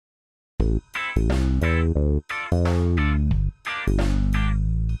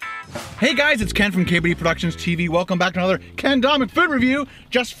Hey guys, it's Ken from KBDProductionsTV. Welcome back to another Ken Domik food review,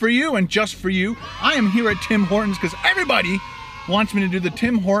 just for you and just for you. I am here at Tim Hortons because everybody wants me to do the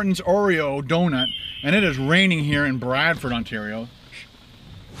Tim Hortons OREO Donut, and it is raining here in Bradford, Ontario.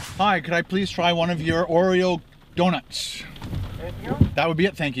 Hi, could I please try one of your OREO donuts? Anything else? That would be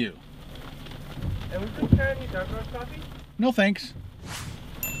it, thank you. And we just try any doughnuts coffee? No thanks.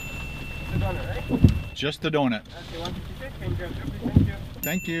 The donut, right? Just the donut. Okay, 156, can you grab two, please? Thank you.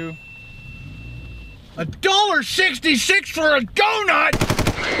 Thank you. $1.66 for a donut?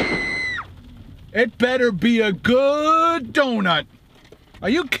 It better be a good donut. Are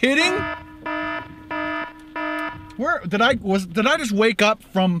you kidding? Where did I just wake up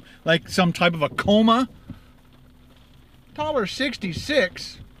from like some type of a coma?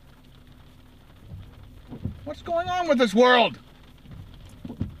 $1.66. What's going on with this world?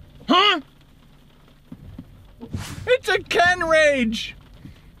 Huh? It's a Ken rage.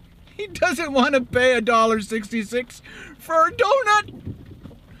 He doesn't want to pay $1.66 for a donut.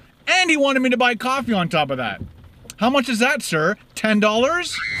 And he wanted me to buy coffee on top of that. How much is that, sir?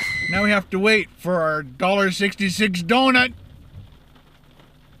 $10? Now we have to wait for our $1.66 donut.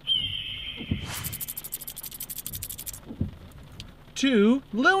 Two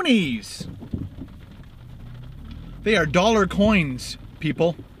loonies. They are dollar coins,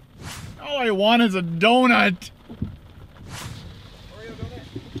 people. All I want is a donut. OREO donut?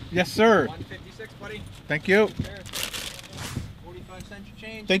 Yes, sir. 156, buddy. Thank you. Sure. 45 cents your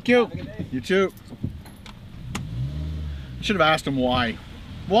change. Thank you. Have a good day. You too. I should have asked him why.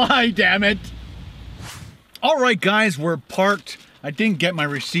 Why, damn it? All right, guys, we're parked. I didn't get my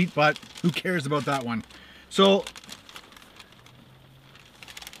receipt, but who cares about that one? So,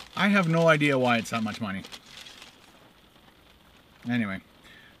 I have no idea why it's that much money. Anyway,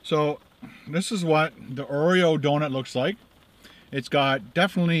 so this is what the OREO donut looks like. It's got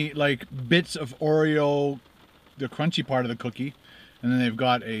definitely like bits of Oreo, the crunchy part of the cookie, and then they've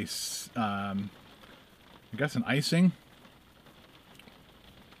got a, I guess an icing.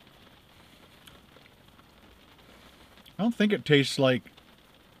 I don't think it tastes like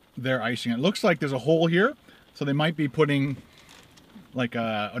their icing. It looks like there's a hole here, so they might be putting like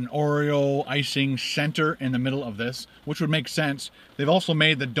an Oreo icing center in the middle of this, which would make sense. They've also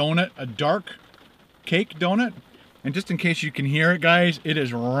made the donut a dark cake donut. And just in case you can hear it, guys, it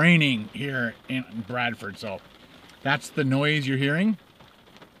is raining here in Bradford, so that's the noise you're hearing.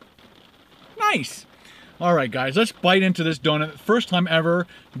 Nice. All right, guys, let's bite into this donut. First time ever,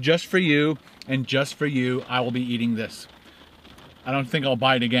 just for you, and just for you, I will be eating this. I don't think I'll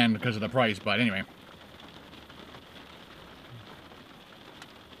buy it again because of the price, but anyway.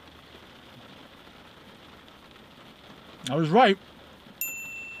 I was right.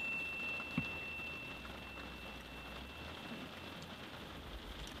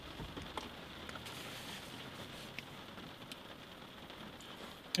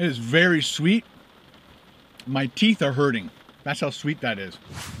 It is very sweet. My teeth are hurting. That's how sweet that is.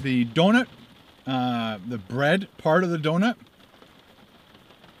 The donut, the bread part of the donut,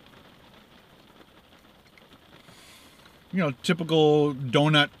 you know, typical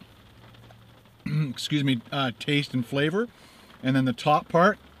donut, excuse me, taste and flavor. And then the top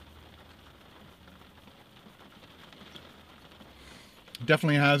part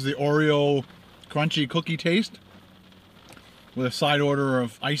definitely has the Oreo crunchy cookie taste with a side order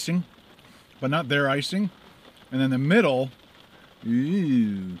of icing, but not their icing. And then the middle,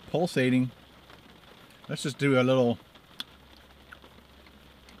 ooh, pulsating. Let's just do a little.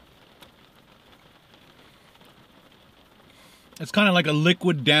 It's kind of like a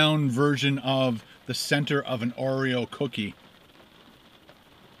liquid down version of the center of an Oreo cookie.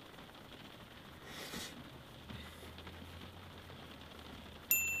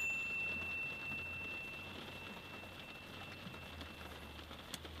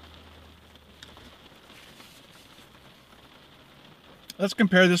 Let's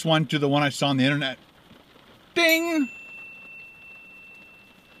compare this one to the one I saw on the internet. Ding!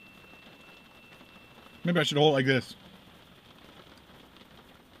 Maybe I should hold it like this.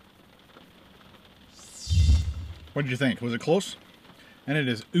 What did you think? Was it close? And it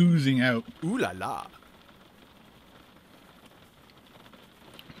is oozing out. Ooh la la.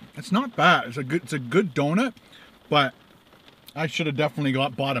 It's not bad. It's a good donut, but I should have definitely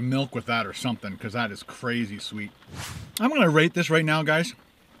bought a milk with that or something, because that is crazy sweet. I'm going to rate this right now, guys.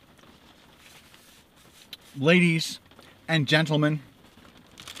 Ladies and gentlemen,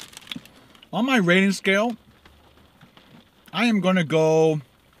 on my rating scale, I am going to go,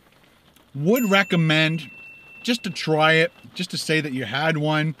 would recommend, just to try it, just to say that you had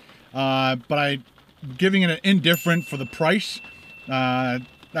one, but I'm giving it an indifferent for the price.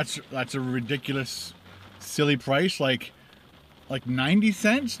 That's a ridiculous, silly price. Like 90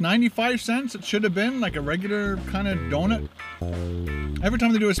 cents, 95 cents. It should have been like a regular kind of donut. Every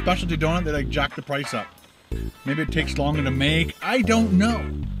time they do a specialty donut, they like jack the price up. Maybe it takes longer to make. I don't know.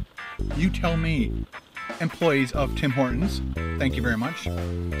 You tell me. Employees of Tim Hortons, thank you very much.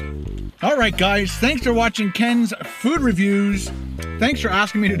 All right, guys, thanks for watching Ken's food reviews. Thanks for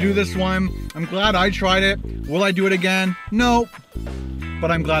asking me to do this one. I'm glad I tried it. Will I do it again? No,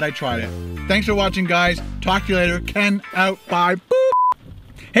 but I'm glad I tried it. Thanks for watching, guys. Talk to you later. Ken out. Bye. Boop.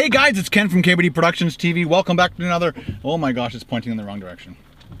 Hey, guys, it's Ken from KBDProductionTV. Welcome back to another. Oh my gosh, it's pointing in the wrong direction.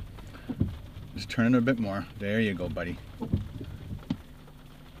 Just turn it a bit more. There you go, buddy.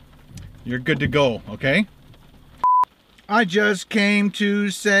 You're good to go, okay? I just came to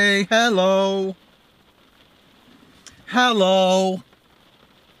say hello. Hello.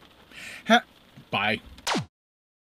 Bye.